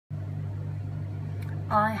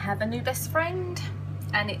I have a new best friend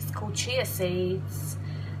and it's called chia seeds.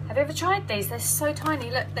 Have you ever tried these? They're so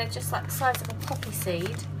tiny. Look, they're just like the size of a poppy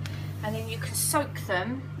seed, and then you can soak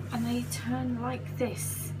them and they turn like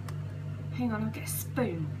this. Hang on, I'll get a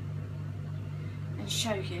spoon and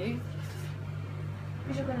show you,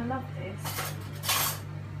 because you're going to love this.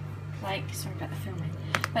 Like, sorry about the filming,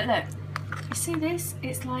 but look, you see this?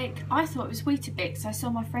 It's like, I thought it was Weetabix. I saw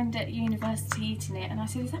my friend at university eating it and I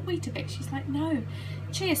said, is that Weetabix? She's like, no,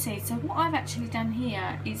 chia seeds. So what I've actually done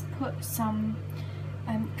here is put some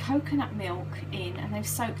coconut milk in, and they've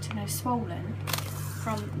soaked and they've swollen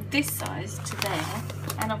from this size to there.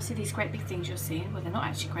 And obviously these great big things you're seeing, well, they're not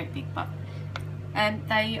actually great big, but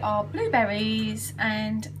they are blueberries,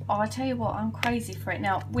 and I tell you what, I'm crazy for it.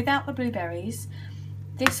 Now, without the blueberries,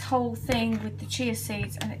 this whole thing with the chia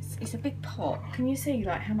seeds, and it's a big pot. Can you see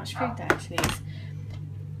like how much food that actually is?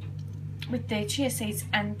 With the chia seeds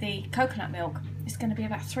and the coconut milk, it's going to be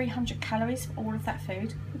about 300 calories for all of that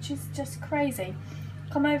food, which is just crazy.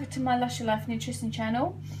 Come over to my Lush Your Life Nutrition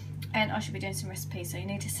channel and I should be doing some recipes, so you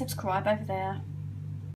need to subscribe over there.